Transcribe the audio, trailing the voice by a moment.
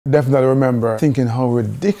Definitely remember thinking how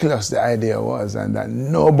ridiculous the idea was and that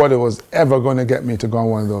nobody was ever going to get me to go on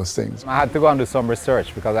one of those things. I had to go and do some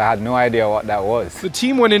research because I had no idea what that was. The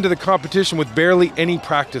team went into the competition with barely any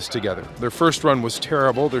practice together. Their first run was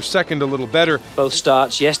terrible, their second a little better. Both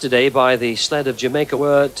starts yesterday by the sled of Jamaica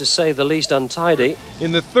were, to say the least, untidy.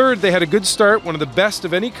 In the third, they had a good start, one of the best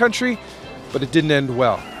of any country, but it didn't end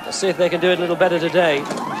well. Let's see if they can do it a little better today.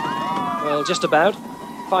 Well, just about.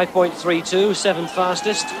 5.32, seventh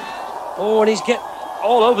fastest. Oh, and he's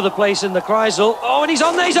all over the place in the Kreisel. Oh, and he's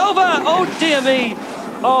on there, he's over! Oh, dear me!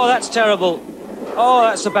 Oh, that's terrible. Oh,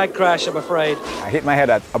 that's a bad crash, I'm afraid. I hit my head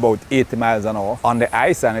at about 80 miles an hour on the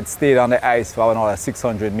ice, and it stayed on the ice for another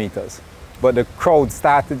 600 meters. But the crowd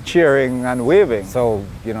started cheering and waving. So,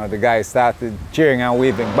 the guys started cheering and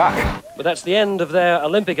waving back. But that's the end of their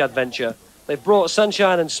Olympic adventure. They've brought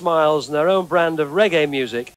sunshine and smiles and their own brand of reggae music